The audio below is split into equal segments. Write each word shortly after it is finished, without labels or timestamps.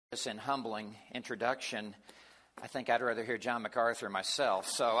This in humbling introduction, I think I'd rather hear John MacArthur myself.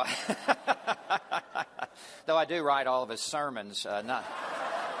 So, though I do write all of his sermons,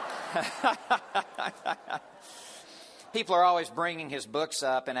 people are always bringing his books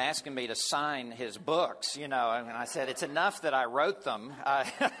up and asking me to sign his books, and I said, it's enough that I wrote them,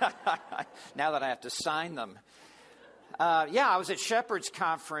 now that I have to sign them. I was at Shepherd's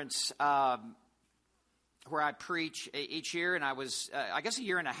Conference, where I preach each year, and I was, I guess a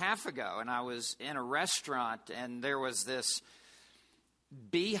year and a half ago, and I was in a restaurant, and there was this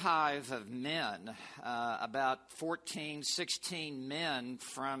beehive of men, about 14, 16 men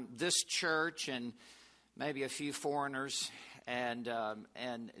from this church and maybe a few foreigners, and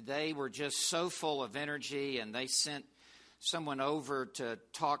they were just so full of energy, and they sent someone over to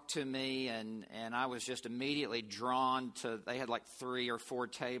talk to me, and I was just immediately drawn to, they had like 3 or 4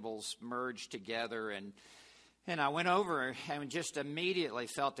 tables merged together, and I went over and just immediately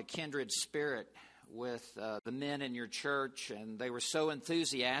felt a kindred spirit with the men in your church, and they were so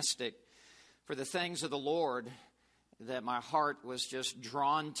enthusiastic for the things of the Lord that my heart was just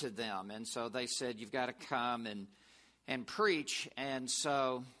drawn to them. And so they said, you've got to come and preach. And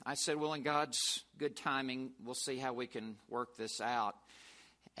so I said, well, in God's good timing, we'll see how we can work this out.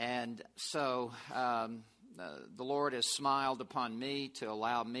 And so the Lord has smiled upon me to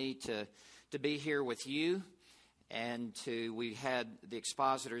allow me to be here with you. And we had the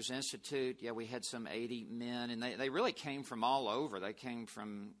Expositors Institute. Yeah, we had some 80 men, and they really came from all over. They came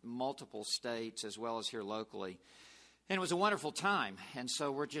from multiple states as well as here locally. And it was a wonderful time. And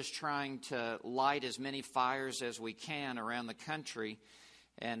so we're just trying to light as many fires as we can around the country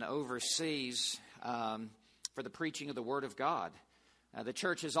and overseas for the preaching of the Word of God. The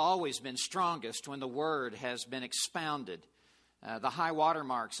church has always been strongest when the Word has been expounded. The high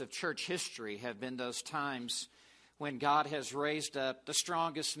watermarks of church history have been those times when God has raised up the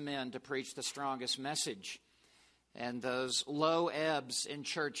strongest men to preach the strongest message. And those low ebbs in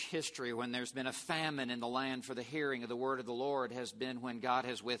church history, when there's been a famine in the land for the hearing of the word of the Lord, has been when God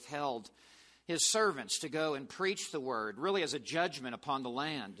has withheld his servants to go and preach the word, really as a judgment upon the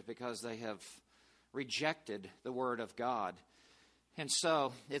land, because they have rejected the word of God. And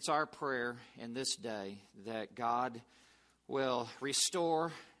so it's our prayer in this day that God will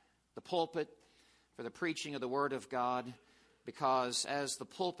restore the pulpit for the preaching of the Word of God, because as the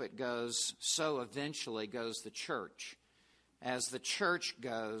pulpit goes, so eventually goes the church. As the church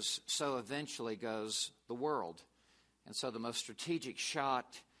goes, so eventually goes the world. And so the most strategic shot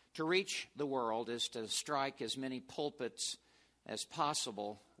to reach the world is to strike as many pulpits as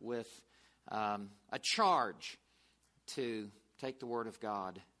possible with a charge to take the Word of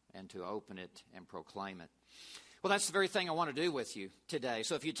God and to open it and proclaim it. Well, that's the very thing I want to do with you today.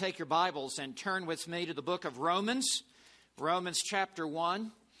 So if you take your Bibles and turn with me to the book of Romans, Romans chapter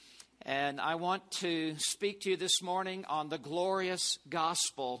 1. And I want to speak to you this morning on the glorious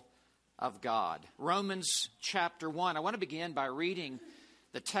gospel of God. Romans chapter 1. I want to begin by reading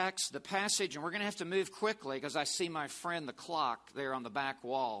the text, the passage, and we're going to have to move quickly because I see my friend the clock there on the back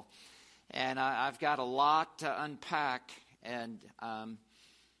wall. And I've got a lot to unpack, and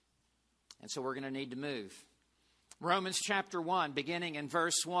so we're going to need to move. Romans chapter 1, beginning in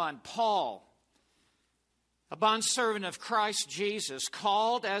verse 1. Paul, a bondservant of Christ Jesus,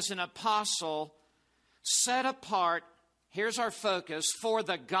 called as an apostle, set apart, here's our focus, for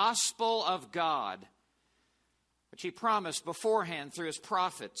the gospel of God, which he promised beforehand through his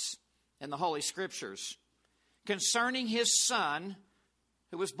prophets in the Holy Scriptures, concerning his Son,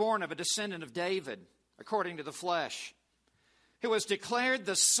 who was born of a descendant of David, according to the flesh, who was declared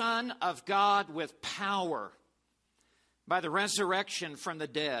the Son of God with power, by the resurrection from the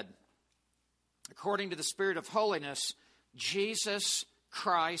dead, according to the Spirit of holiness, Jesus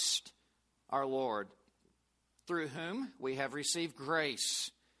Christ our Lord, through whom we have received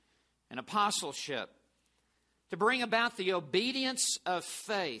grace and apostleship to bring about the obedience of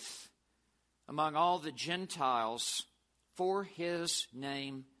faith among all the Gentiles for his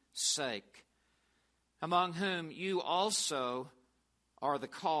name's sake, among whom you also are the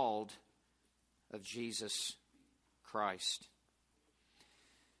called of Jesus Christ.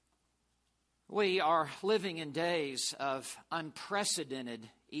 We are living in days of unprecedented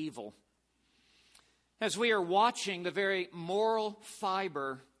evil. As we are watching the very moral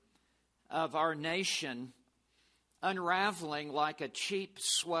fiber of our nation unraveling like a cheap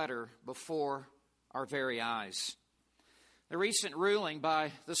sweater before our very eyes. The recent ruling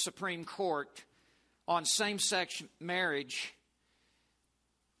by the Supreme Court on same-sex marriage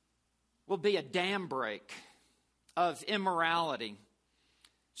will be a dam break of immorality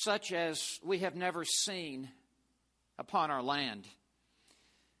such as we have never seen upon our land.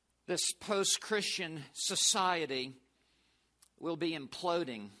 this post-Christian society will be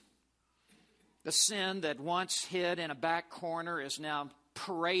imploding. The sin that once hid in a back corner is now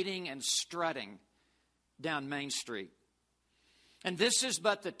parading and strutting down Main Street. And this is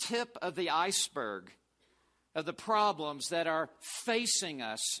but the tip of the iceberg of the problems that are facing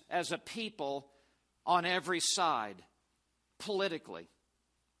us as a people on every side, politically,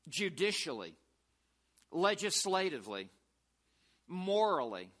 judicially, legislatively,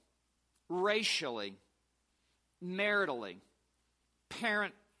 morally, racially, maritally,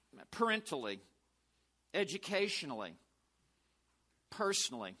 parentally, educationally,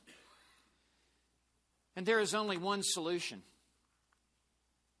 personally. And there is only one solution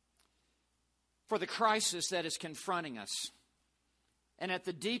for the crisis that is confronting us. And at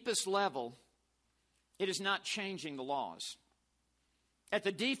the deepest level, it is not changing the laws. At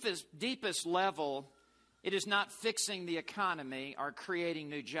the deepest level, it is not fixing the economy or creating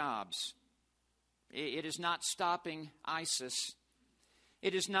new jobs. It is not stopping ISIS.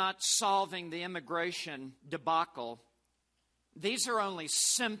 It is not solving the immigration debacle. These are only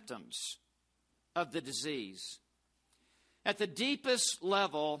symptoms of the disease. At the deepest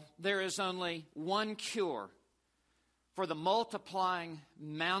level, there is only one cure for the multiplying,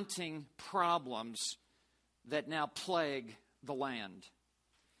 mounting problems that now plague the land.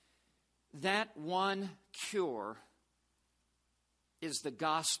 That one cure is the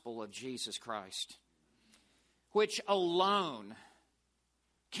gospel of Jesus Christ, which alone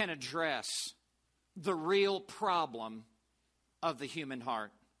can address the real problem of the human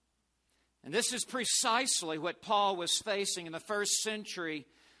heart. And this is precisely what Paul was facing in the first century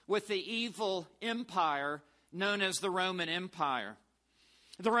with the evil empire known as the Roman Empire.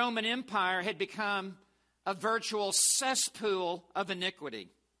 The Roman Empire had become a virtual cesspool of iniquity.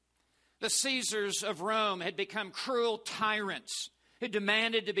 The Caesars of Rome had become cruel tyrants who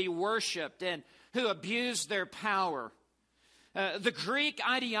demanded to be worshipped and who abused their power. The Greek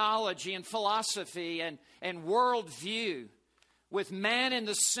ideology and philosophy and worldview with man in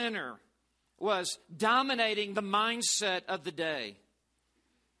the center was dominating the mindset of the day.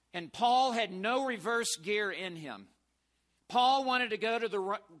 And Paul had no reverse gear in him. Paul wanted to go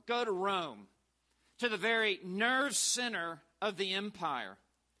to Rome, to the very nerve center of the empire,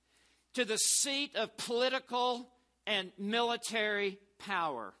 to the seat of political and military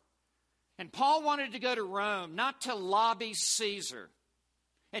power. And Paul wanted to go to Rome not to lobby Caesar,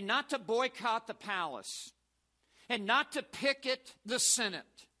 and not to boycott the palace, and not to picket the Senate.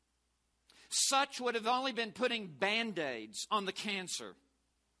 Such would have only been putting Band-Aids on the cancer.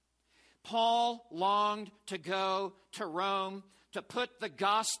 Paul longed to go to Rome to put the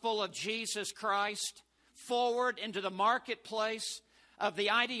gospel of Jesus Christ forward into the marketplace of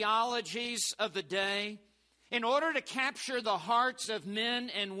the ideologies of the day in order to capture the hearts of men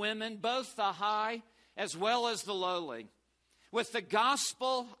and women, both the high as well as the lowly, with the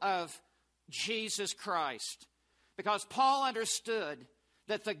gospel of Jesus Christ. Because Paul understood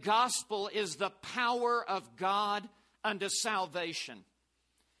that the gospel is the power of God unto salvation.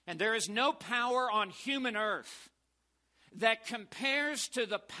 And there is no power on human earth that compares to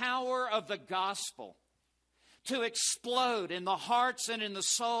the power of the gospel to explode in the hearts and in the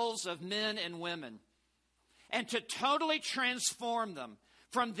souls of men and women and to totally transform them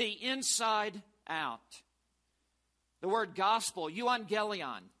from the inside out. The word gospel,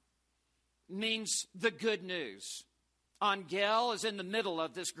 euangelion, means the good news. Angel is in the middle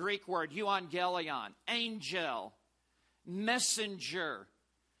of this Greek word, euangelion, angel, messenger.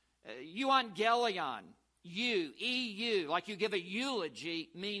 Euangelion, EU, like you give a eulogy,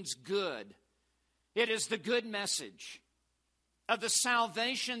 means good. It is the good message of the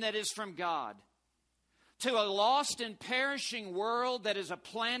salvation that is from God to a lost and perishing world that is a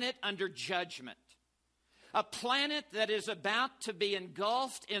planet under judgment, a planet that is about to be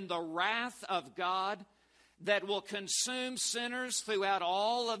engulfed in the wrath of God that will consume sinners throughout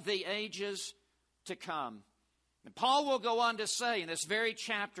all of the ages to come. And Paul will go on to say in this very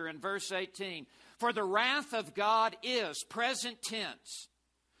chapter in verse 18, for the wrath of God is, present tense,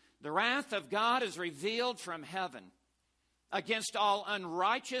 the wrath of God is revealed from heaven against all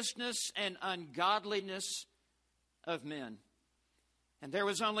unrighteousness and ungodliness of men. And there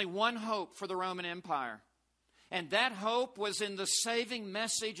was only one hope for the Roman Empire, and that hope was in the saving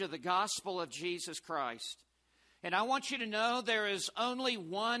message of the gospel of Jesus Christ. And I want you to know there is only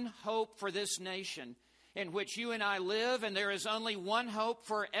one hope for this nation in which you and I live, and there is only one hope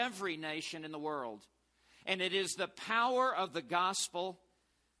for every nation in the world. And it is the power of the gospel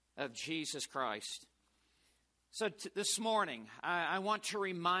of Jesus Christ. So this morning, I want to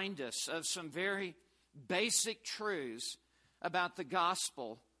remind us of some very basic truths about the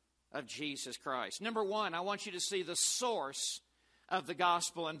gospel of Jesus Christ. Number one, I want you to see the source of the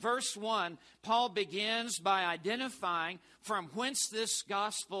gospel. In verse 1, Paul begins by identifying from whence this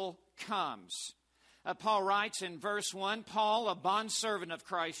gospel comes. Paul writes in verse 1, Paul, a bondservant of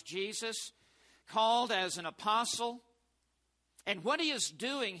Christ Jesus, called as an apostle. And what he is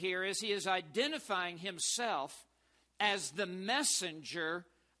doing here is he is identifying himself as the messenger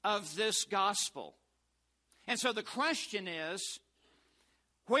of this gospel. And so the question is,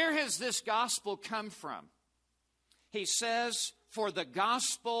 where has this gospel come from? He says, for the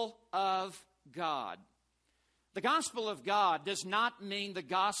gospel of God. The gospel of God does not mean the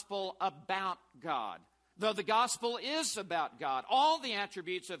gospel about God, though the gospel is about God. All the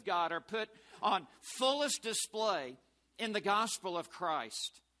attributes of God are put on fullest display in the gospel of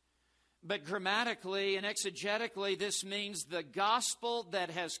Christ. But grammatically and exegetically, this means the gospel that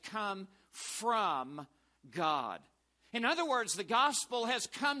has come from God. In other words, the gospel has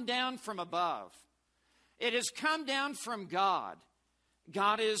come down from above. It has come down from God.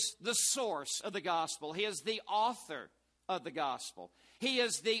 God is the source of the gospel. He is the author of the gospel. He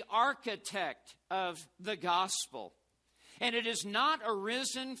is the architect of the gospel. And it is not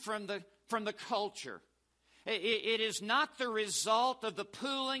arisen from the culture. It is not the result of the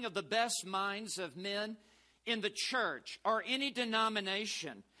pooling of the best minds of men in the church or any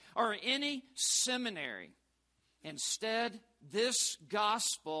denomination or any seminary. Instead, this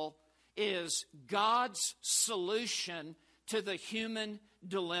gospel is God's solution to the human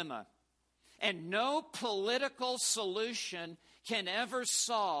dilemma. And no political solution can ever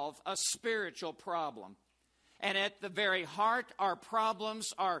solve a spiritual problem. And at the very heart, our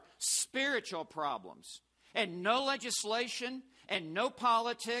problems are spiritual problems. And no legislation, and no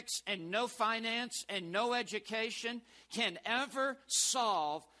politics, and no finance, and no education can ever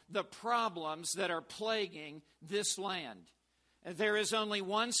solve the problems that are plaguing this land. There is only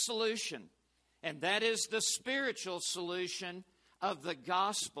one solution, and that is the spiritual solution of the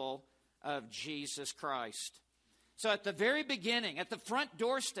gospel of Jesus Christ. So at the very beginning, at the front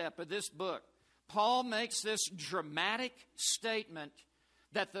doorstep of this book, Paul makes this dramatic statement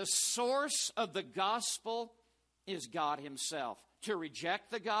that the source of the gospel is God himself. To reject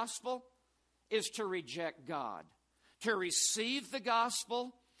the gospel is to reject God. To receive the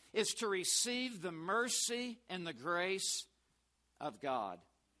gospel is to receive the mercy and the grace of God.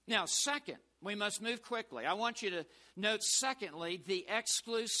 Now, second, we must move quickly. I want you to note, secondly, the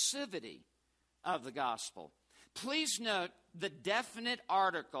exclusivity of the gospel. Please note the definite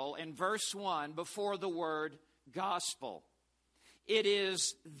article in verse 1 before the word gospel. It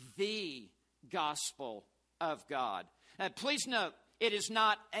is the gospel of God. Please note, it is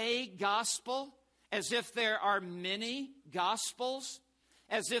not a gospel, as if there are many gospels,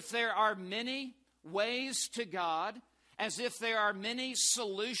 as if there are many ways to God, as if there are many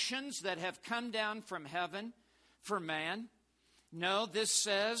solutions that have come down from heaven for man. No, this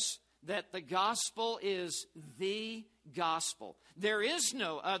says that the gospel is the gospel. There is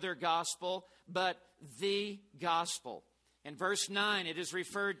no other gospel but the gospel. In verse 9, it is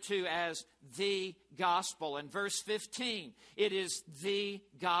referred to as the gospel. In verse 15, it is the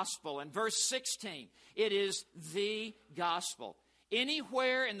gospel. In verse 16, it is the gospel.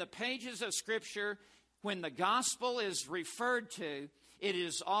 Anywhere in the pages of Scripture, when the gospel is referred to, it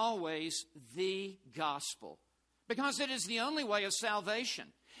is always the gospel. Because it is the only way of salvation.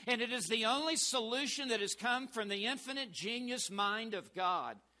 And it is the only solution that has come from the infinite genius mind of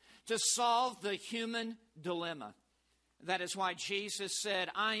God to solve the human dilemma. That is why Jesus said,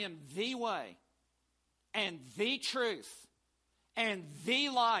 I am the way and the truth and the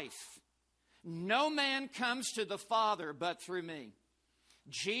life. No man comes to the Father but through me.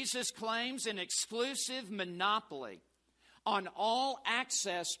 Jesus claims an exclusive monopoly on all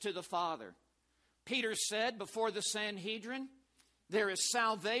access to the Father. Peter said before the Sanhedrin, there is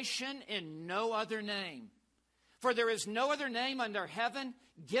salvation in no other name. For there is no other name under heaven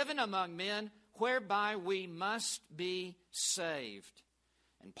given among men whereby we must be saved.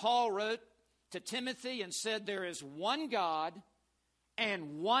 And Paul wrote to Timothy and said, there is one God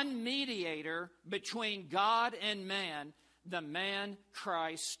and one mediator between God and man, the man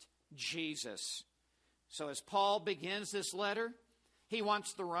Christ Jesus. So as Paul begins this letter, he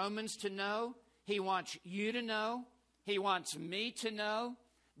wants the Romans to know, he wants you to know, he wants me to know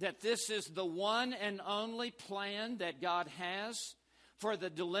that this is the one and only plan that God has for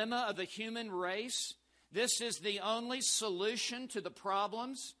the dilemma of the human race. This is the only solution to the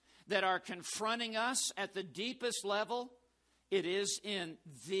problems that are confronting us at the deepest level. It is in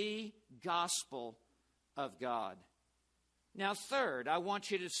the gospel of God. Now, third, I want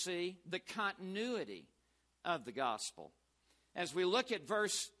you to see the continuity of the gospel. As we look at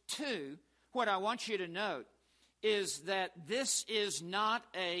verse 2, what I want you to note is that this is not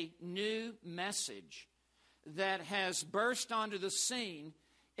a new message that has burst onto the scene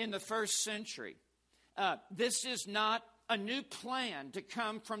in the first century. This is not a new plan to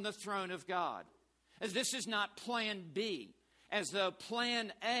come from the throne of God. As this is not plan B, as though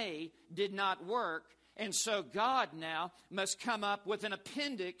plan A did not work, and so God now must come up with an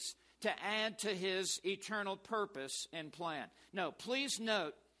appendix to add to his eternal purpose and plan. No, please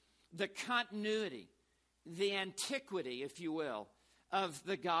note the continuity, the antiquity, if you will, of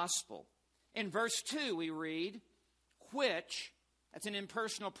the gospel. In verse 2 we read, which, that's an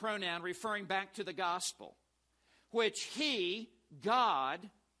impersonal pronoun referring back to the gospel, which he, God,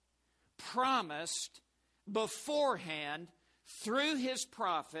 promised beforehand through his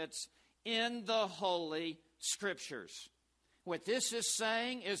prophets in the Holy Scriptures. What this is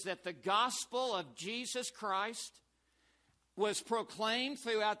saying is that the gospel of Jesus Christ was proclaimed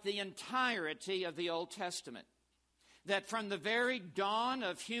throughout the entirety of the Old Testament. That from the very dawn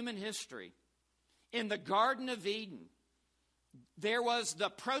of human history, in the Garden of Eden, there was the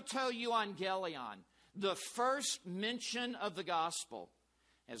proto-euangelion, the first mention of the gospel.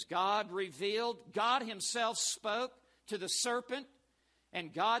 As God revealed, God himself spoke to the serpent,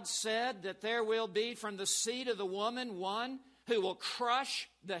 and God said that there will be from the seed of the woman one who will crush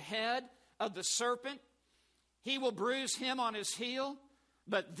the head of the serpent. He will bruise him on his heel,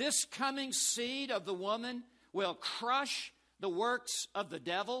 but this coming seed of the woman will crush the works of the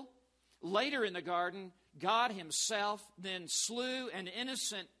devil. Later in the garden, God himself then slew an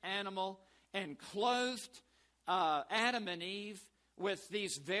innocent animal and clothed Adam and Eve with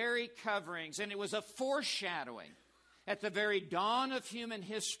these very coverings. And it was a foreshadowing at the very dawn of human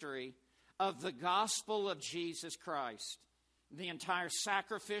history of the gospel of Jesus Christ. The entire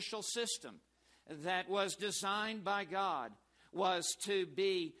sacrificial system that was designed by God was to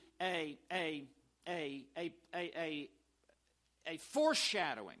be a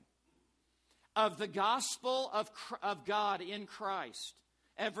foreshadowing of the gospel of God in Christ.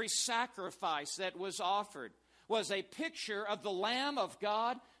 Every sacrifice that was offered was a picture of the Lamb of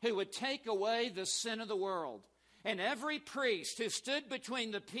God who would take away the sin of the world. And every priest who stood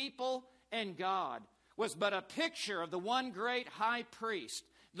between the people and God was but a picture of the one great high priest,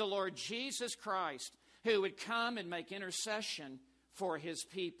 the Lord Jesus Christ, who would come and make intercession for his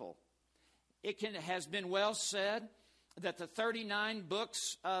people. It has been well said that the 39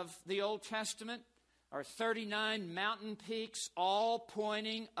 books of the Old Testament are 39 mountain peaks, all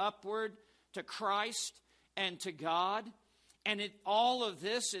pointing upward to Christ and to God. And all of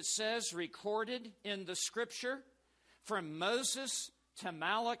this, it says, recorded in the Scripture from Moses to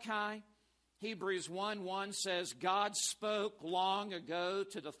Malachi. Hebrews 1:1 says, God spoke long ago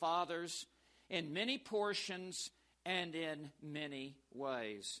to the fathers in many portions and in many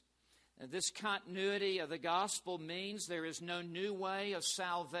ways. This continuity of the gospel means there is no new way of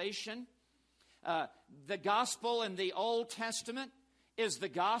salvation. The gospel in the Old Testament is the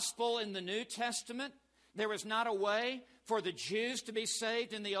gospel in the New Testament. There was not a way for the Jews to be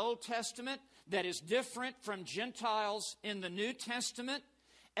saved in the Old Testament that is different from Gentiles in the New Testament.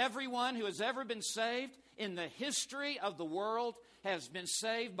 Everyone who has ever been saved in the history of the world has been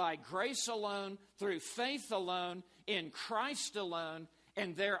saved by grace alone, through faith alone, in Christ alone,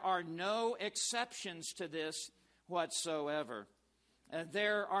 and there are no exceptions to this whatsoever.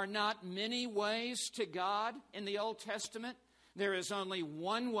 There are not many ways to God in the Old Testament. There is only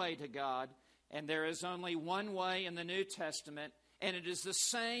one way to God, and there is only one way in the New Testament, and it is the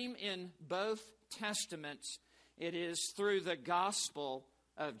same in both Testaments. It is through the gospel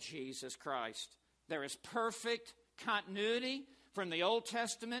of Jesus Christ. There is perfect continuity from the Old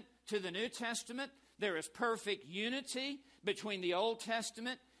Testament to the New Testament. There is perfect unity between the Old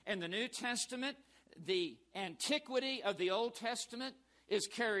Testament and the New Testament. The antiquity of the Old Testament is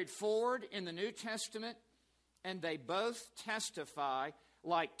carried forward in the New Testament, and they both testify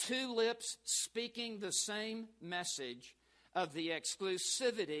like two lips speaking the same message of the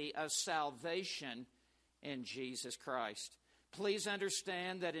exclusivity of salvation in Jesus Christ. Please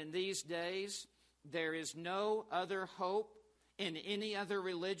understand that in these days, there is no other hope in any other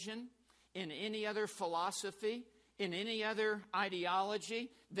religion, in any other philosophy, in any other ideology.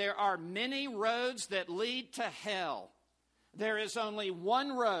 There are many roads that lead to hell. There is only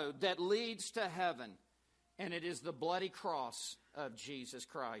one road that leads to heaven, and it is the bloody cross of Jesus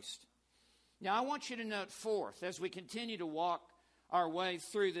Christ. Now, I want you to note fourth, as we continue to walk our way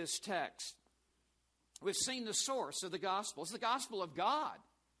through this text, we've seen the source of the gospel. It's the gospel of God.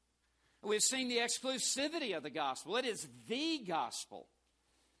 We've seen the exclusivity of the gospel. It is the gospel.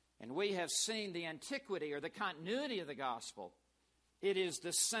 And we have seen the antiquity or the continuity of the gospel. It is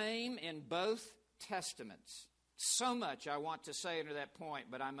the same in both Testaments. So much I want to say under that point,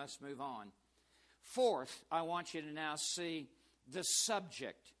 but I must move on. Fourth, I want you to now see the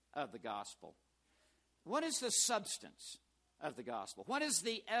subject of the gospel. What is the substance of the gospel? What is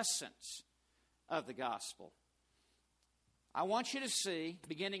the essence of the gospel? I want you to see,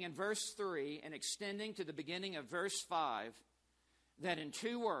 beginning in verse 3 and extending to the beginning of verse 5, that in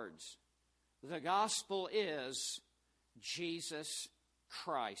two words, the gospel is Jesus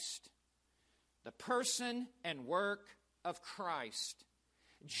Christ. The person and work of Christ.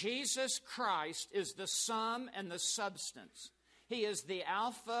 Jesus Christ is the sum and the substance. He is the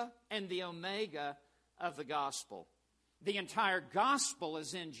Alpha and the Omega of the gospel. The entire gospel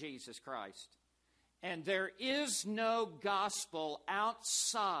is in Jesus Christ. And there is no gospel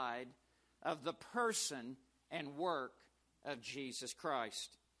outside of the person and work of Jesus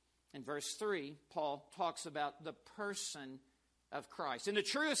Christ. In verse 3, Paul talks about the person of Christ. In the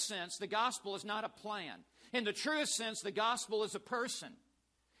truest sense, the gospel is not a plan. In the truest sense, the gospel is a person.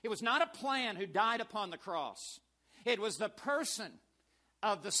 It was not a plan who died upon the cross. It was the person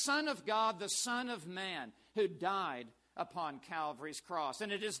of the Son of God, the Son of Man, who died upon Calvary's cross.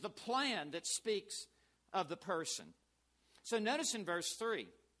 And it is the plan that speaks of the person. So notice in verse 3,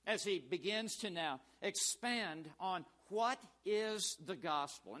 as he begins to now expand on what is the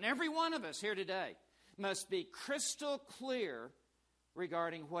gospel. And every one of us here today must be crystal clear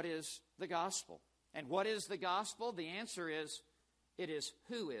regarding what is the gospel. And what is the gospel? The answer is, it is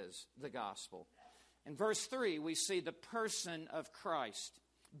who is the gospel. In verse 3, we see the person of Christ,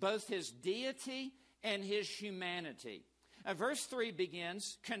 both his deity and his humanity. Verse 3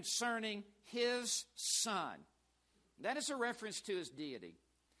 begins concerning his Son. That is a reference to his deity.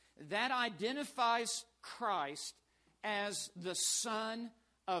 That identifies Christ as the Son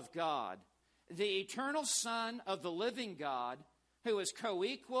of God, the eternal Son of the living God, who is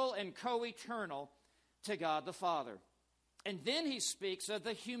co-equal and co-eternal to God the Father. And then he speaks of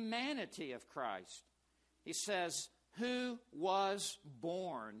the humanity of Christ. He says, who was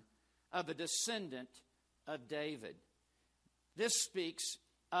born of a descendant of David. This speaks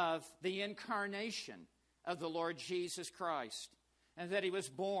of the incarnation of the Lord Jesus Christ, and that he was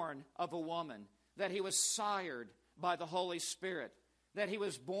born of a woman, that he was sired by the Holy Spirit, that he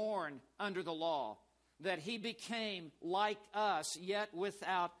was born under the law, that he became like us, yet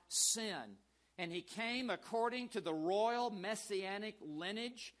without sin. And he came according to the royal messianic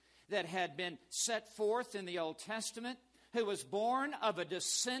lineage that had been set forth in the Old Testament, who was born of a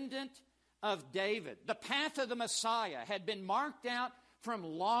descendant of David. The path of the Messiah had been marked out from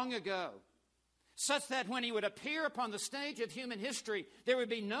long ago, such that when he would appear upon the stage of human history, there would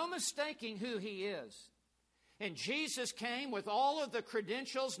be no mistaking who he is. And Jesus came with all of the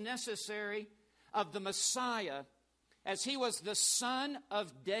credentials necessary of the Messiah, as he was the son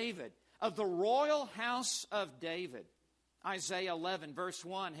of David, of the royal house of David. Isaiah 11 verse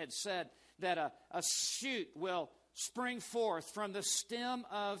 1 had said that a shoot will spring forth from the stem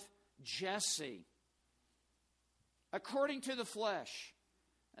of Jesse, according to the flesh.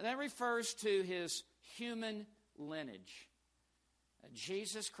 And that refers to his human lineage.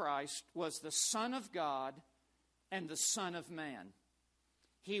 Jesus Christ was the Son of God and the Son of Man.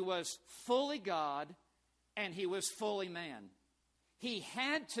 He was fully God and he was fully man. He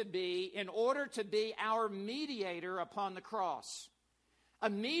had to be in order to be our mediator upon the cross. A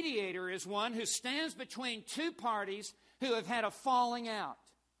mediator is one who stands between two parties who have had a falling out.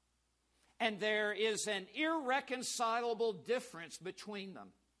 And there is an irreconcilable difference between them.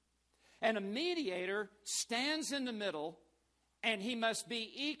 And a mediator stands in the middle, and he must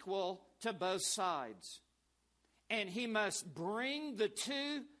be equal to both sides. And he must bring the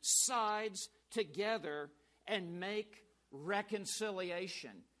two sides together and make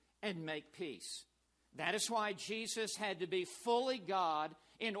reconciliation and make peace. That is why Jesus had to be fully God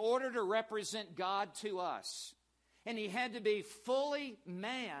in order to represent God to us. And he had to be fully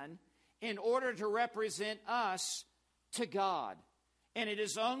man in order to represent us to God. And it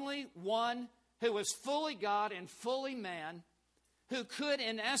is only one who was fully God and fully man who could,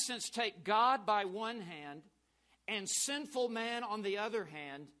 in essence, take God by one hand and sinful man on the other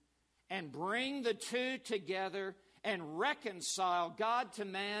hand and bring the two together and reconcile God to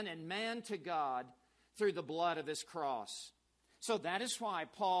man and man to God through the blood of his cross. So that is why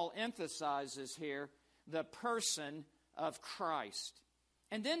Paul emphasizes here the person of Christ.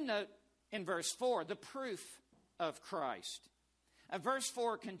 And then note in verse 4, the proof of Christ. Verse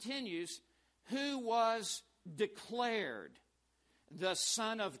 4 continues, who was declared the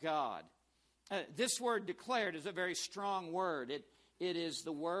Son of God. This word declared is a very strong word. It is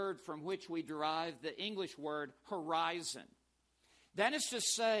the word from which we derive the English word horizon. That is to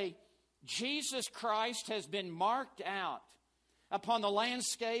say, Jesus Christ has been marked out upon the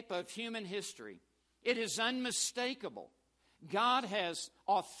landscape of human history. It is unmistakable. God has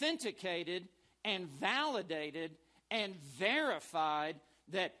authenticated and validated and verified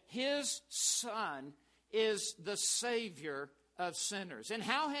that His Son is the Savior of sinners. And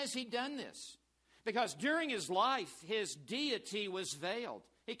how has He done this? Because during His life, His deity was veiled.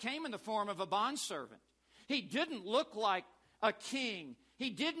 He came in the form of a bondservant. He didn't look like a king. He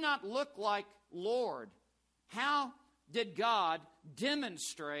did not look like Lord. How did God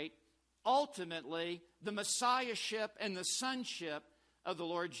demonstrate ultimately the Messiahship and the sonship of the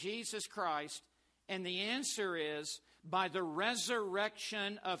Lord Jesus Christ? And the answer is by the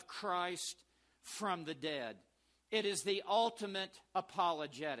resurrection of Christ from the dead. It is the ultimate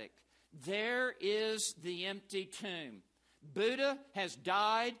apologetic. There is the empty tomb. Buddha has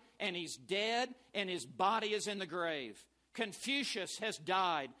died and he's dead and his body is in the grave. Confucius has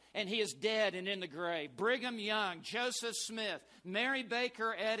died and he is dead and in the grave. Brigham Young, Joseph Smith, Mary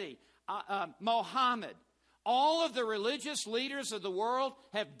Baker Eddy, Mohammed. All of the religious leaders of the world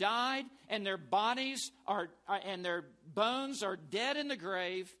have died and their bodies and their bones are dead in the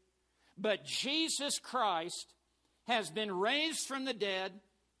grave. But Jesus Christ has been raised from the dead.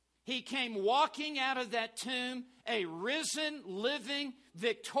 He came walking out of that tomb, a risen, living,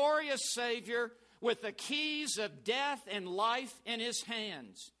 victorious Savior with the keys of death and life in His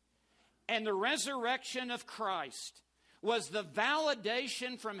hands. And the resurrection of Christ was the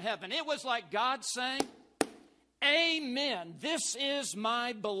validation from heaven. It was like God saying, "Amen, this is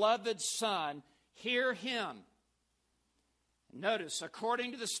my beloved Son, hear Him." Notice,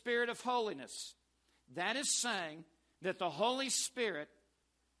 according to the Spirit of holiness, that is saying that the Holy Spirit,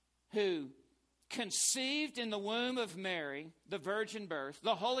 who conceived in the womb of Mary, the virgin birth,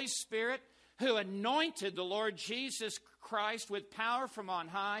 the Holy Spirit who anointed the Lord Jesus Christ with power from on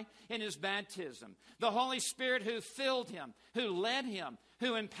high in His baptism, the Holy Spirit who filled Him, who led Him,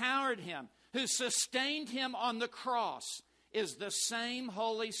 who empowered Him, who sustained Him on the cross, is the same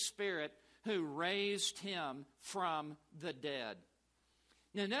Holy Spirit who raised Him from the dead.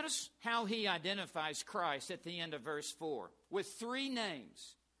 Now notice how He identifies Christ at the end of verse 4 with three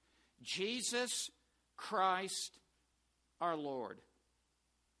names: Jesus, Christ, our Lord.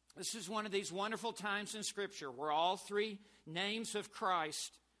 This is one of these wonderful times in Scripture where all three names of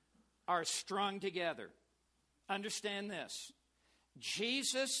Christ are strung together. Understand this.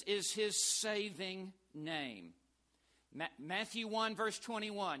 Jesus is His saving name. Matthew 1 verse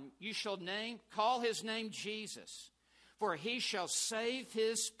 21, you shall call His name Jesus, for He shall save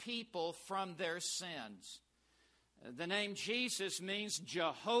His people from their sins. The name Jesus means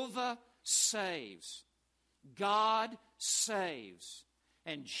Jehovah saves. God saves.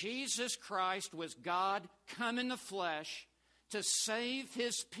 And Jesus Christ was God come in the flesh to save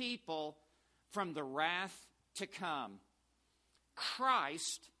His people from the wrath to come.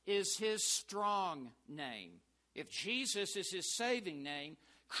 Christ is His strong name. If Jesus is His saving name,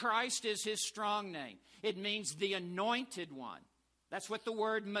 Christ is His strong name. It means the anointed one. That's what the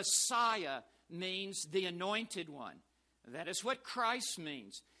word Messiah means, the anointed one. That is what Christ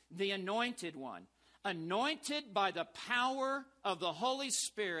means, the anointed one. Anointed by the power of the Holy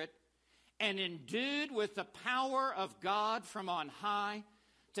Spirit and endued with the power of God from on high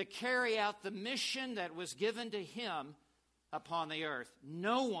to carry out the mission that was given to Him upon the earth.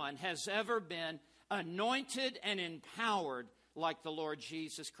 No one has ever been anointed and empowered like the Lord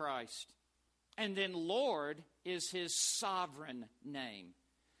Jesus Christ. And then Lord is His sovereign name.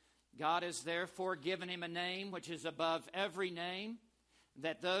 God has therefore given Him a name which is above every name,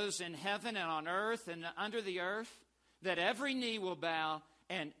 that those in heaven and on earth and under the earth, that every knee will bow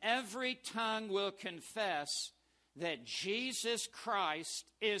and every tongue will confess that Jesus Christ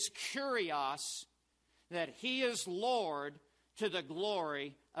is Kyrios, that He is Lord, to the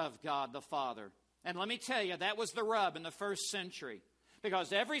glory of God the Father. And let me tell you, that was the rub in the first century,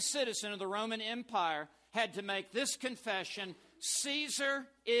 because every citizen of the Roman Empire had to make this confession: Caesar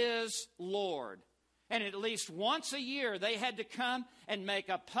is Lord. And at least once a year, they had to come and make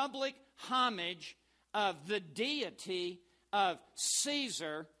a public homage of the deity of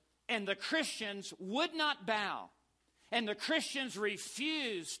Caesar, and the Christians would not bow. And the Christians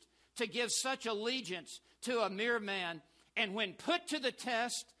refused to give such allegiance to a mere man. And when put to the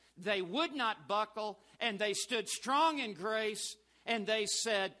test, they would not buckle, and they stood strong in grace, and they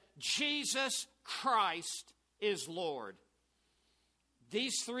said, Jesus Christ is Lord.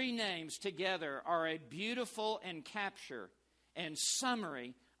 These three names together are a beautiful encapture and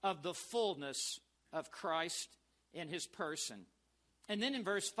summary of the fullness of Christ in His person. And then in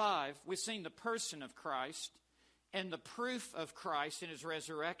verse 5, we've seen the person of Christ. and the proof of Christ in his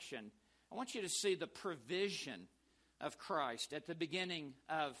resurrection, I want you to see the provision of Christ at the beginning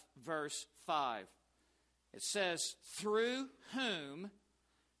of verse 5. It says, through whom,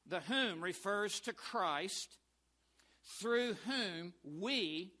 the whom refers to Christ, through whom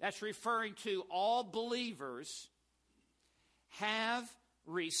we, that's referring to all believers, have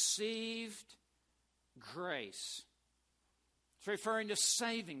received grace. It's referring to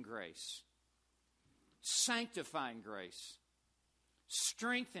saving grace, sanctifying grace,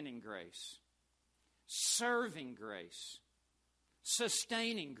 strengthening grace, serving grace,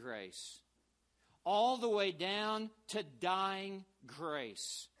 sustaining grace, all the way down to dying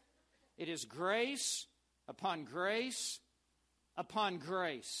grace. It is grace upon grace upon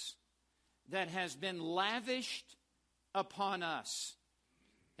grace that has been lavished upon us.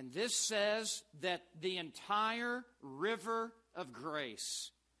 And this says that the entire river of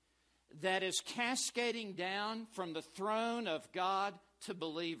grace that is cascading down from the throne of God to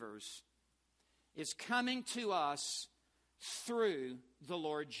believers is coming to us through the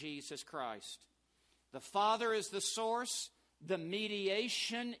Lord Jesus Christ. The Father is the source. The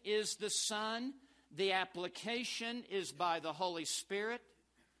mediation is the Son. The application is by the Holy Spirit.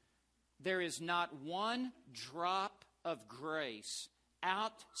 There is not one drop of grace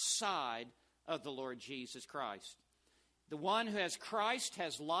outside of the Lord Jesus Christ. The one who has Christ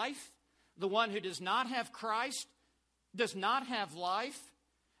has life. The one who does not have Christ does not have life,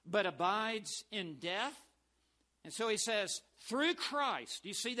 but abides in death. And so he says, through Christ, do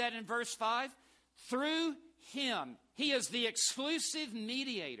you see that in verse 5? Through him, he is the exclusive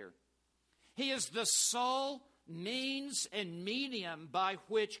mediator. He is the sole means and medium by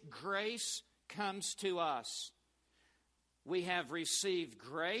which grace comes to us. We have received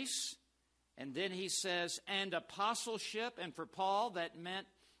grace, and then he says, and apostleship. And for Paul, that meant,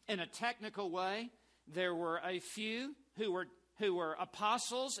 in a technical way, there were a few who were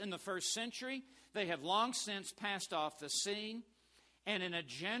apostles in the first century. They have long since passed off the scene. And in a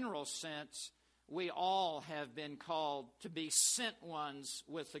general sense, we all have been called to be sent ones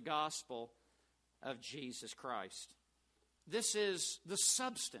with the gospel of Jesus Christ. This is the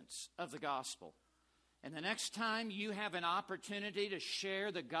substance of the gospel. And the next time you have an opportunity to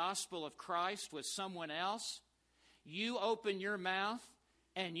share the gospel of Christ with someone else, you open your mouth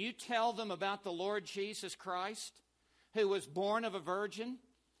and you tell them about the Lord Jesus Christ, who was born of a virgin,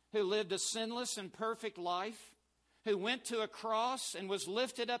 who lived a sinless and perfect life, who went to a cross and was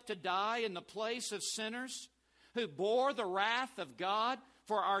lifted up to die in the place of sinners, who bore the wrath of God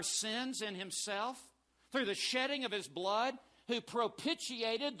for our sins in himself, through the shedding of his blood, who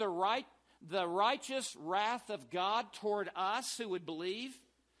propitiated the righteous wrath of God toward us who would believe,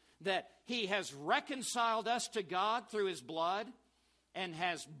 that he has reconciled us to God through his blood and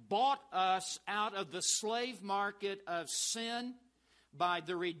has bought us out of the slave market of sin by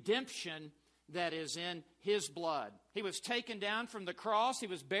the redemption that is in his blood. He was taken down from the cross. He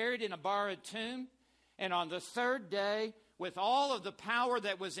was buried in a borrowed tomb. And on the third day, with all of the power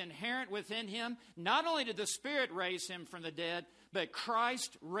that was inherent within him, not only did the Spirit raise him from the dead, but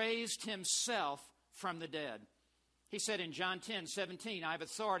Christ raised himself from the dead. He said in John 10:17, I have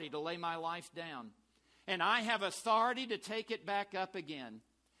authority to lay my life down, and I have authority to take it back up again.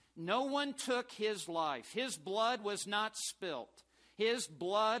 No one took his life. His blood was not spilt. His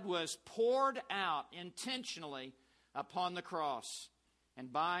blood was poured out intentionally upon the cross.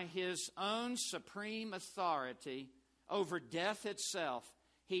 And by his own supreme authority over death itself,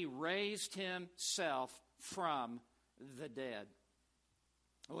 he raised himself from the dead.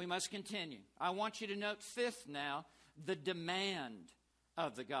 We must continue. I want you to note fifth now, the demand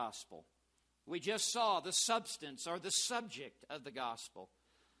of the gospel. We just saw the substance or the subject of the gospel.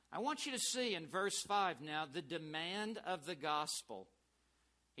 I want you to see in verse 5 now the demand of the gospel.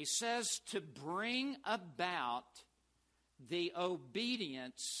 He says to bring about the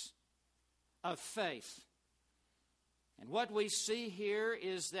obedience of faith. And what we see here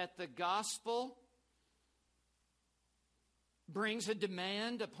is that the gospel brings a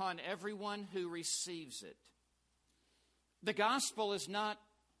demand upon everyone who receives it. The gospel is not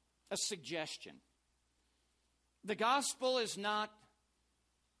a suggestion. The gospel is not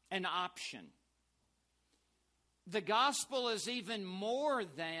an option. The gospel is even more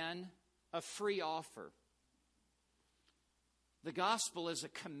than a free offer. The gospel is a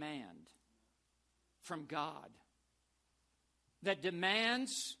command from God that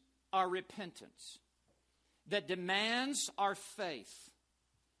demands our repentance, that demands our faith,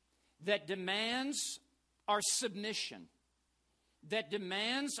 that demands our submission, that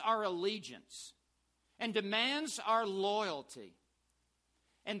demands our allegiance, and demands our loyalty.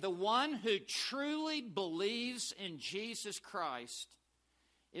 And the one who truly believes in Jesus Christ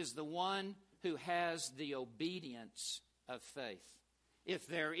is the one who has the obedience of faith. If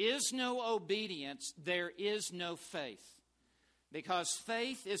there is no obedience, there is no faith. Because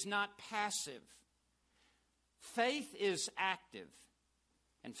faith is not passive. Faith is active.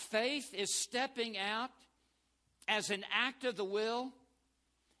 And faith is stepping out as an act of the will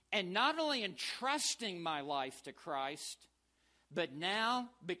and not only entrusting my life to Christ, but now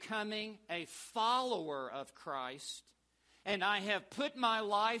becoming a follower of Christ. And I have put my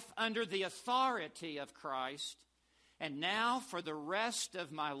life under the authority of Christ. And now for the rest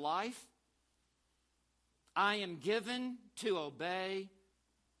of my life, I am given to obey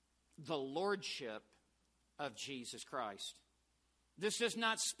the lordship of Jesus Christ. This does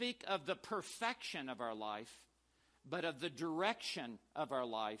not speak of the perfection of our life, but of the direction of our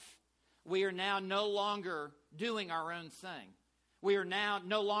life. We are now no longer doing our own thing. We are now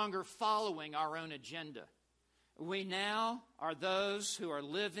no longer following our own agenda. We now are those who are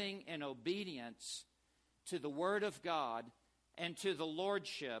living in obedience to the Word of God and to the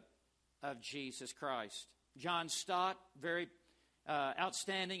Lordship of Jesus Christ. John Stott, very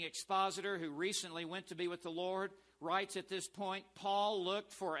outstanding expositor who recently went to be with the Lord, writes at this point, Paul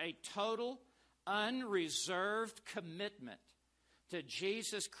looked for a total, unreserved commitment to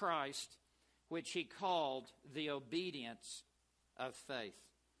Jesus Christ, which he called the obedience of faith.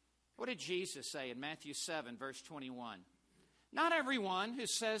 What did Jesus say in Matthew 7, verse 21? Not everyone who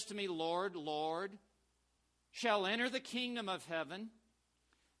says to me, Lord, Lord, shall enter the kingdom of heaven,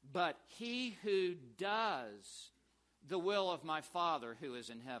 but he who does the will of my Father who is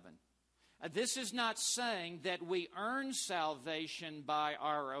in heaven. This is not saying that we earn salvation by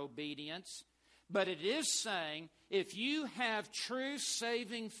our obedience, but it is saying if you have true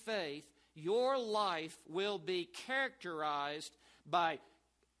saving faith, your life will be characterized by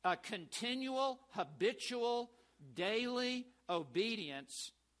a continual, habitual, daily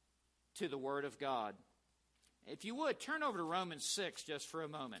obedience to the Word of God. If you would, turn over to Romans 6 just for a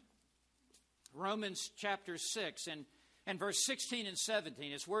moment. Romans chapter 6 and verse 16 and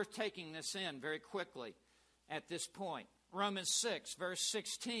 17. It's worth taking this in very quickly at this point. Romans 6, verse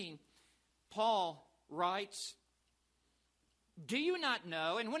 16, Paul writes, do you not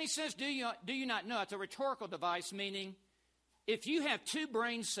know? And when he says, do you not know, it's a rhetorical device, meaning if you have two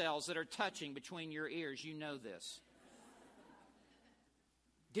brain cells that are touching between your ears, you know this.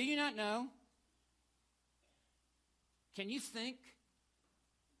 Do you not know? Can you think?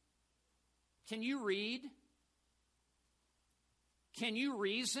 Can you read? Can you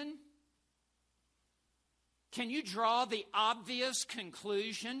reason? Can you draw the obvious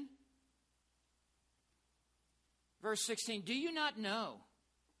conclusion? Verse 16, do you not know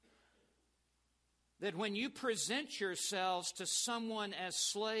that when you present yourselves to someone as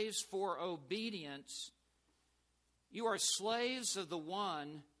slaves for obedience, you are slaves of the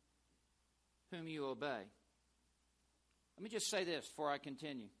one whom you obey? Let me just say this before I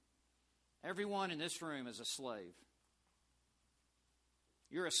continue. Everyone in this room is a slave.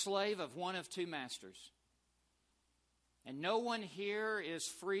 You're a slave of one of two masters. And no one here is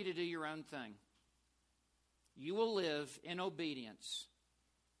free to do your own thing. You will live in obedience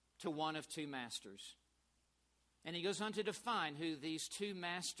to one of two masters. And he goes on to define who these two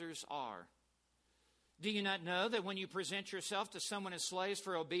masters are. Do you not know that when you present yourself to someone as slaves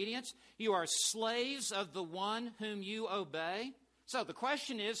for obedience, you are slaves of the one whom you obey? So the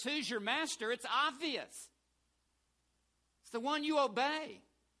question is, who's your master? It's obvious. It's the one you obey.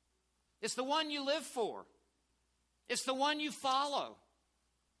 It's the one you live for. It's the one you follow.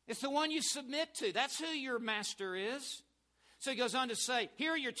 It's the one you submit to. That's who your master is. So he goes on to say,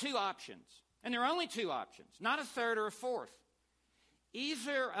 here are your two options. And there are only two options, not a third or a fourth.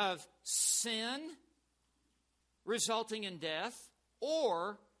 Either of sin resulting in death,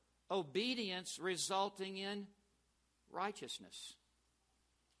 or obedience resulting in righteousness.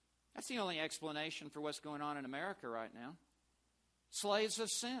 That's the only explanation for what's going on in America right now. Slaves of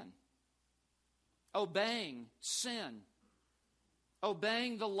sin. Obeying sin.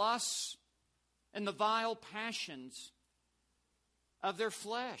 Obeying the lusts and the vile passions of their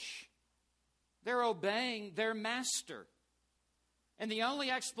flesh. They're obeying their master. And the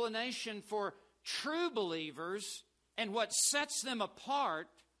only explanation for true believers and what sets them apart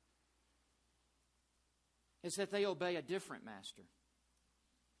is that they obey a different master.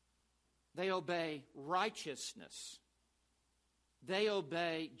 They obey righteousness. They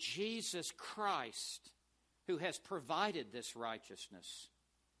obey Jesus Christ, who has provided this righteousness.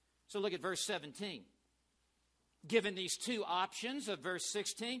 So look at verse 17. Given these two options of verse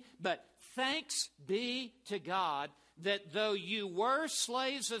 16, but thanks be to God that though you were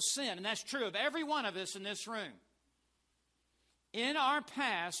slaves of sin, and that's true of every one of us in this room, in our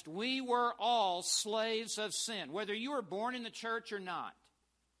past, we were all slaves of sin, whether you were born in the church or not,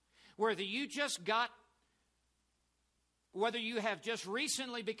 whether you have just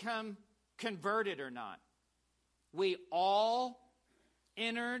recently become converted or not. We all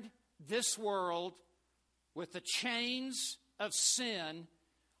entered this world with the chains of sin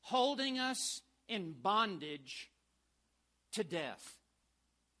holding us in bondage to death.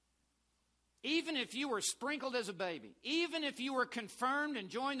 Even if you were sprinkled as a baby, even if you were confirmed and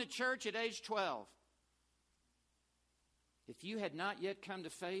joined the church at age 12, if you had not yet come to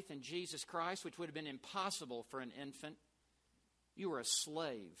faith in Jesus Christ, which would have been impossible for an infant, you were a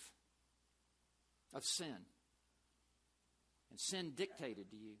slave of sin. And sin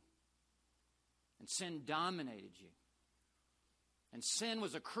dictated to you. And sin dominated you. And sin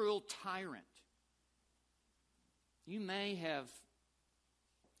was a cruel tyrant. You may have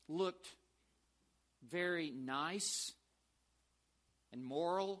looked very nice and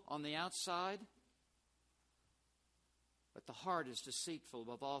moral on the outside, but the heart is deceitful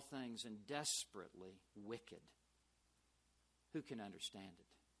above all things and desperately wicked. Who can understand it?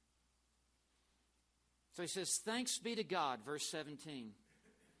 So he says, thanks be to God, verse 17,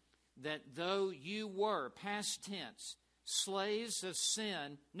 that though you were, past tense, slaves of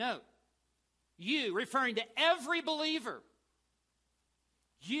sin, note, you, referring to every believer,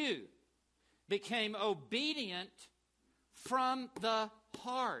 you became obedient from the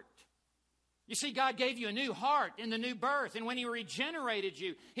heart. You see, God gave you a new heart in the new birth. And when He regenerated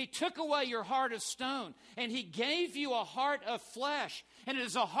you, He took away your heart of stone. And He gave you a heart of flesh. And it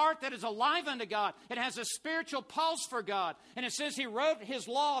is a heart that is alive unto God. It has a spiritual pulse for God. And it says He wrote His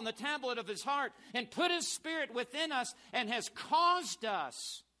law on the tablet of His heart and put His Spirit within us and has caused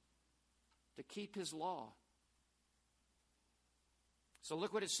us to keep His law. So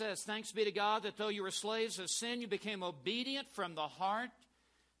look what it says. Thanks be to God that though you were slaves of sin, you became obedient from the heart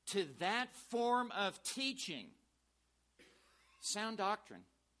to that form of teaching, sound doctrine,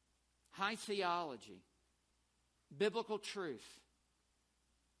 high theology, biblical truth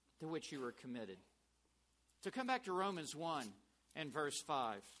to which you were committed. So come back to Romans 1 and verse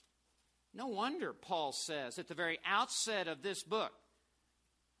 5. No wonder Paul says at the very outset of this book,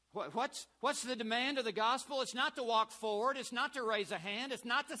 what's the demand of the gospel? It's not to walk forward. It's not to raise a hand. It's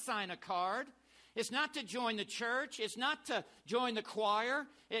not to sign a card. It's not to join the church. It's not to join the choir.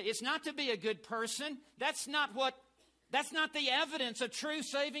 It's not to be a good person. That's not the evidence of true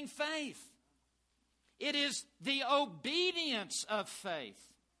saving faith. It is the obedience of faith.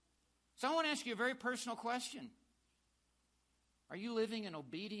 So I want to ask you a very personal question. Are you living an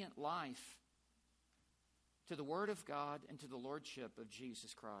obedient life to the Word of God and to the Lordship of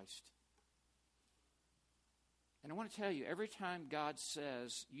Jesus Christ? And I want to tell you, every time God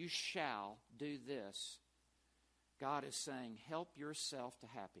says, you shall do this, God is saying, help yourself to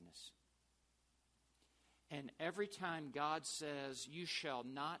happiness. And every time God says, you shall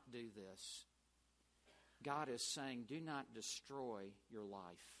not do this, God is saying, do not destroy your life.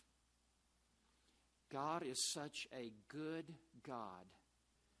 God is such a good God.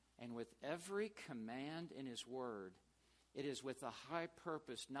 And with every command in His Word, it is with a high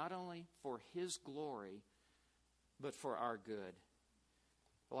purpose, not only for His glory, but for our good.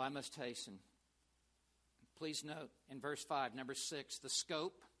 Well, I must hasten. Please note in verse 5, number 6, the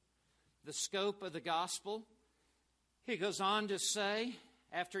scope of the gospel. He goes on to say,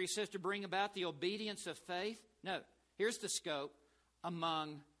 after he says to bring about the obedience of faith, note, here's the scope,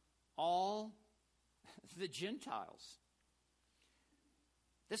 among all the Gentiles.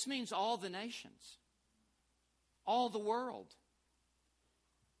 This means all the nations, all the world,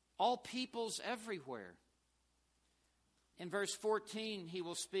 all peoples everywhere. In verse 14, he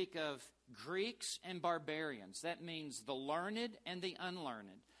will speak of Greeks and barbarians. That means the learned and the unlearned,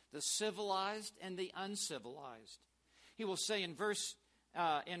 the civilized and the uncivilized. He will say in verse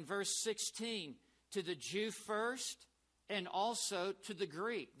 16, to the Jew first and also to the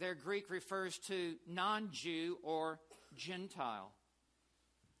Greek. There, Greek refers to non-Jew or Gentile.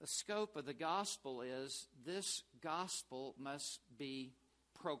 The scope of the gospel is this gospel must be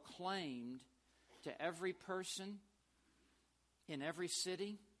proclaimed to every person, in every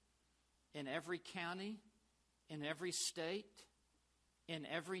city, in every county, in every state, in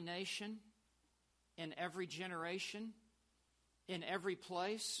every nation, in every generation, in every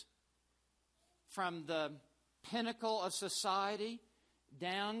place, from the pinnacle of society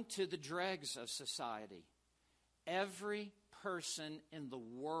down to the dregs of society. Every person in the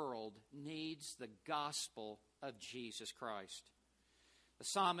world needs the gospel of Jesus Christ. The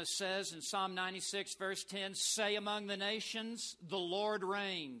psalmist says in Psalm 96, verse 10, "Say among the nations, the Lord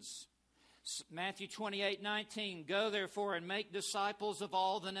reigns." Matthew 28:19, "Go therefore and make disciples of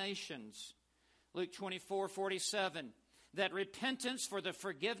all the nations." Luke 24:47, "That repentance for the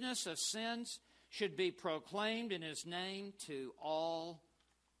forgiveness of sins should be proclaimed in His name to all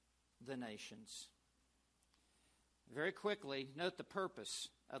the nations." Very quickly, note the purpose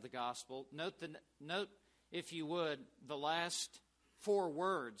of the gospel. Note, if you would, the last 4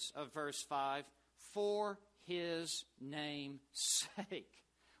 words of verse 5, "For His name's sake."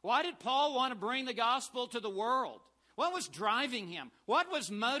 Why did Paul want to bring the gospel to the world? What was driving him? What was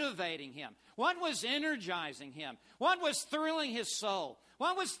motivating him? What was energizing him? What was thrilling his soul?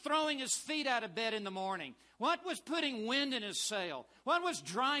 What was throwing his feet out of bed in the morning? What was putting wind in his sail? What was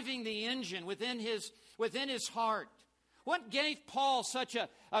driving the engine within his heart? What gave Paul such a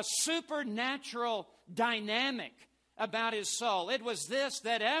supernatural dynamic about his soul? It was this,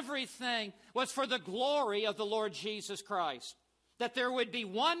 that everything was for the glory of the Lord Jesus Christ. That there would be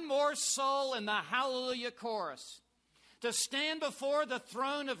one more soul in the Hallelujah chorus to stand before the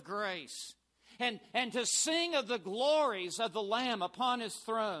throne of grace and to sing of the glories of the Lamb upon His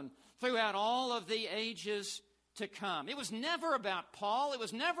throne throughout all of the ages to come. It was never about Paul. It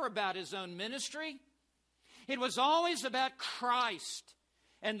was never about his own ministry. It was always about Christ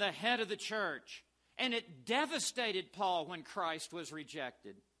and the head of the church. And it devastated Paul when Christ was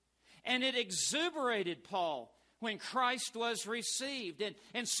rejected. And it exuberated Paul when Christ was received.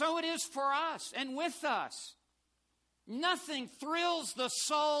 And so it is for us and with us. Nothing thrills the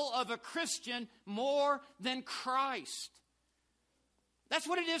soul of a Christian more than Christ. That's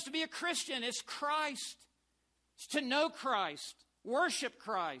what it is to be a Christian. It's Christ. It's to know Christ, worship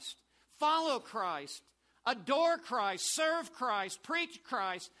Christ, follow Christ, adore Christ, serve Christ, preach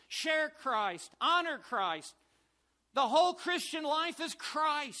Christ, share Christ, honor Christ. The whole Christian life is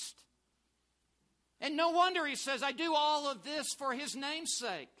Christ. And no wonder he says, "I do all of this for His name's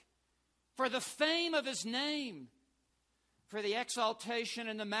sake, for the fame of His name, for the exaltation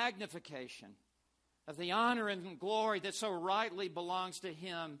and the magnification of the honor and glory that so rightly belongs to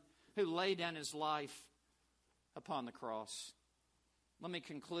Him who laid down His life upon the cross." Let me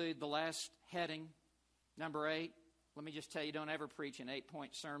conclude the last heading, number 8. Let me just tell you, don't ever preach an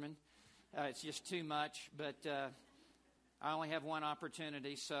 8-point sermon. It's just too much, but I only have one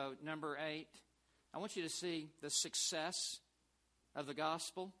opportunity. So number 8, I want you to see the success of the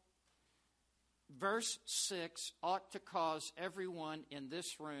gospel. Verse 6 ought to cause everyone in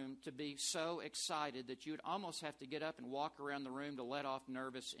this room to be so excited that you would almost have to get up and walk around the room to let off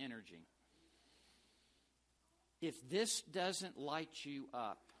nervous energy. If this doesn't light you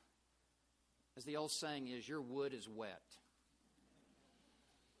up, as the old saying is, your wood is wet.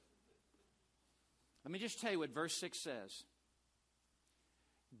 Let me just tell you what verse 6 says.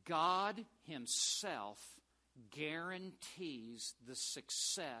 God Himself guarantees the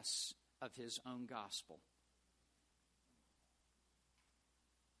success of His own gospel.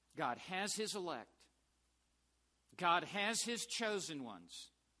 God has His elect. God has His chosen ones.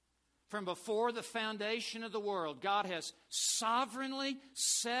 From before the foundation of the world, God has sovereignly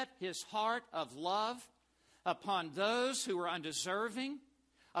set His heart of love upon those who are undeserving,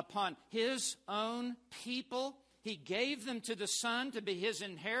 upon His own people. He gave them to the Son to be His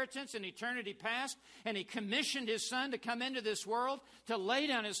inheritance in eternity past, and He commissioned His Son to come into this world to lay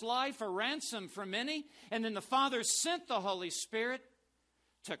down His life a ransom for many. And then the Father sent the Holy Spirit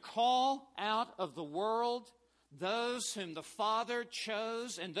to call out of the world those whom the Father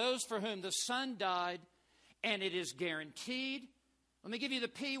chose and those for whom the Son died. And it is guaranteed, let me give you the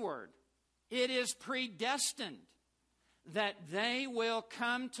P word, it is predestined that they will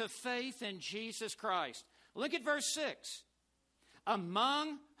come to faith in Jesus Christ. Look at verse 6.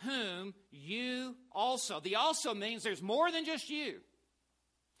 Among whom you also. The also means there's more than just you.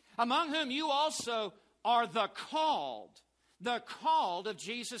 Among whom you also are the called of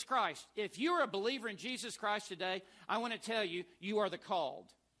Jesus Christ. If you're a believer in Jesus Christ today, I want to tell you, you are the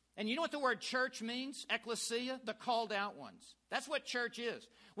called. And you know what the word church means? Ecclesia, the called out ones. That's what church is.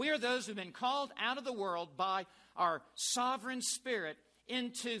 We are those who've been called out of the world by our sovereign Spirit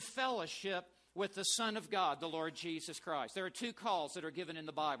into fellowship with the Son of God, the Lord Jesus Christ. There are 2 calls that are given in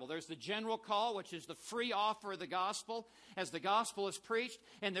the Bible. There's the general call, which is the free offer of the gospel as the gospel is preached.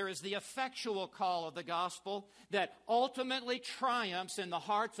 And there is the effectual call of the gospel that ultimately triumphs in the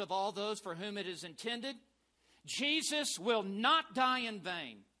hearts of all those for whom it is intended. Jesus will not die in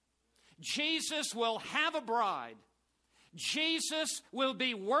vain. Jesus will have a bride. Jesus will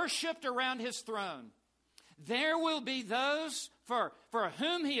be worshiped around His throne. there will be those for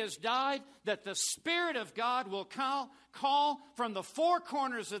whom he has died, that the Spirit of God will call from the four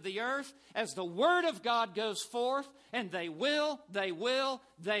corners of the earth as the Word of God goes forth, and they will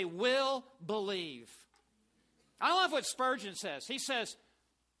believe. I love what Spurgeon says. He says,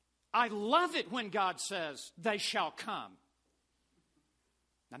 I love it when God says, they shall come.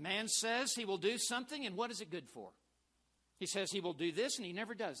 A man says he will do something, and what is it good for? He says he will do this, and he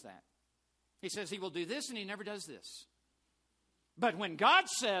never does that. He says he will do this, and he never does this. But when God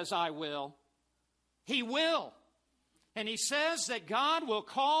says, I will, he will. And he says that God will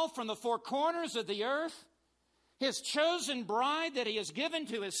call from the four corners of the earth his chosen bride that he has given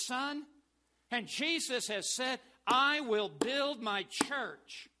to his Son. And Jesus has said, I will build my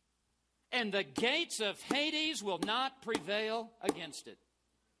church, and the gates of Hades will not prevail against it.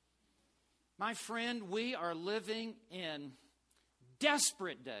 My friend, we are living in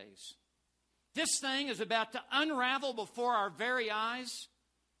desperate days. This thing is about to unravel before our very eyes.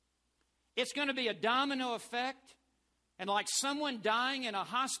 It's going to be a domino effect. And like someone dying in a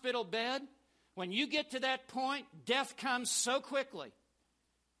hospital bed, when you get to that point, death comes so quickly.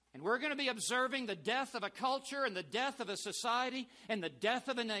 And we're going to be observing the death of a culture and the death of a society and the death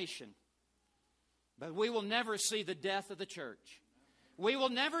of a nation. But we will never see the death of the church. We will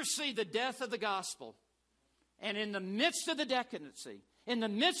never see the death of the gospel. And in the midst of the decadency, in the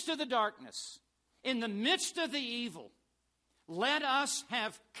midst of the darkness, in the midst of the evil, let us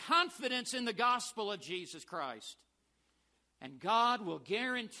have confidence in the gospel of Jesus Christ. And God will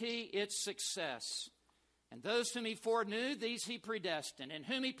guarantee its success. And those whom he foreknew, these he predestined. And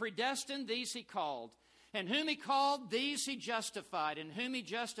whom he predestined, these he called. And whom he called, these he justified. And whom he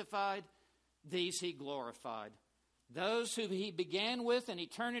justified, these he glorified. Those who he began with in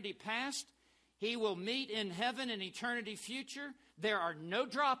eternity past, he will meet in heaven in eternity future. There are no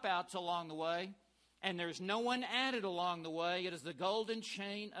dropouts along the way, and there's no one added along the way. It is the golden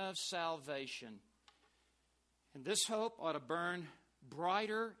chain of salvation. And this hope ought to burn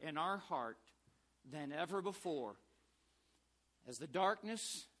brighter in our heart than ever before as the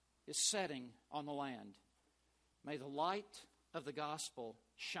darkness is setting on the land. May the light of the gospel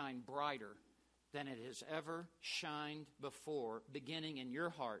shine brighter than it has ever shined before, beginning in your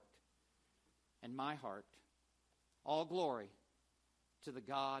heart and my heart. All glory to the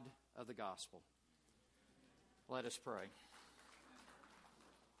God of the gospel. Let us pray.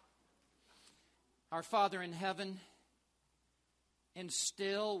 Our Father in heaven,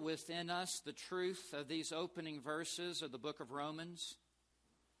 instill within us the truth of these opening verses of the book of Romans.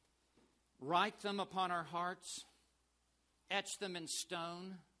 Write them upon our hearts. Etch them in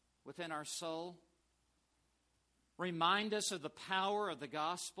stone within our soul. Remind us of the power of the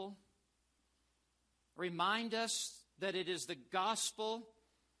gospel. Remind us that it is the gospel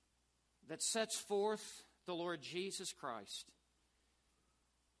that sets forth the Lord Jesus Christ.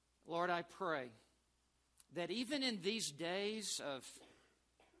 Lord, I pray that even in these days of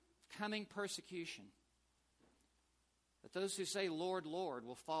coming persecution, that those who say, Lord, Lord,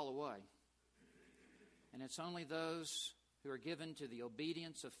 will fall away. And it's only those who are given to the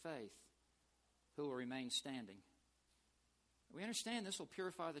obedience of faith who will remain standing. We understand this will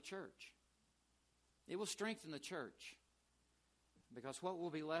purify the church. It will strengthen the church, because what will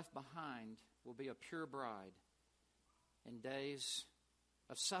be left behind will be a pure bride in days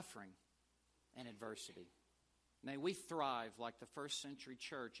of suffering and adversity. May we thrive like the first century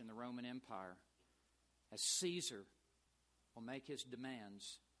church in the Roman Empire, as Caesar will make his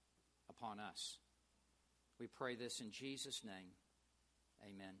demands upon us. We pray this in Jesus' name.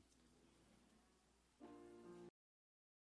 Amen.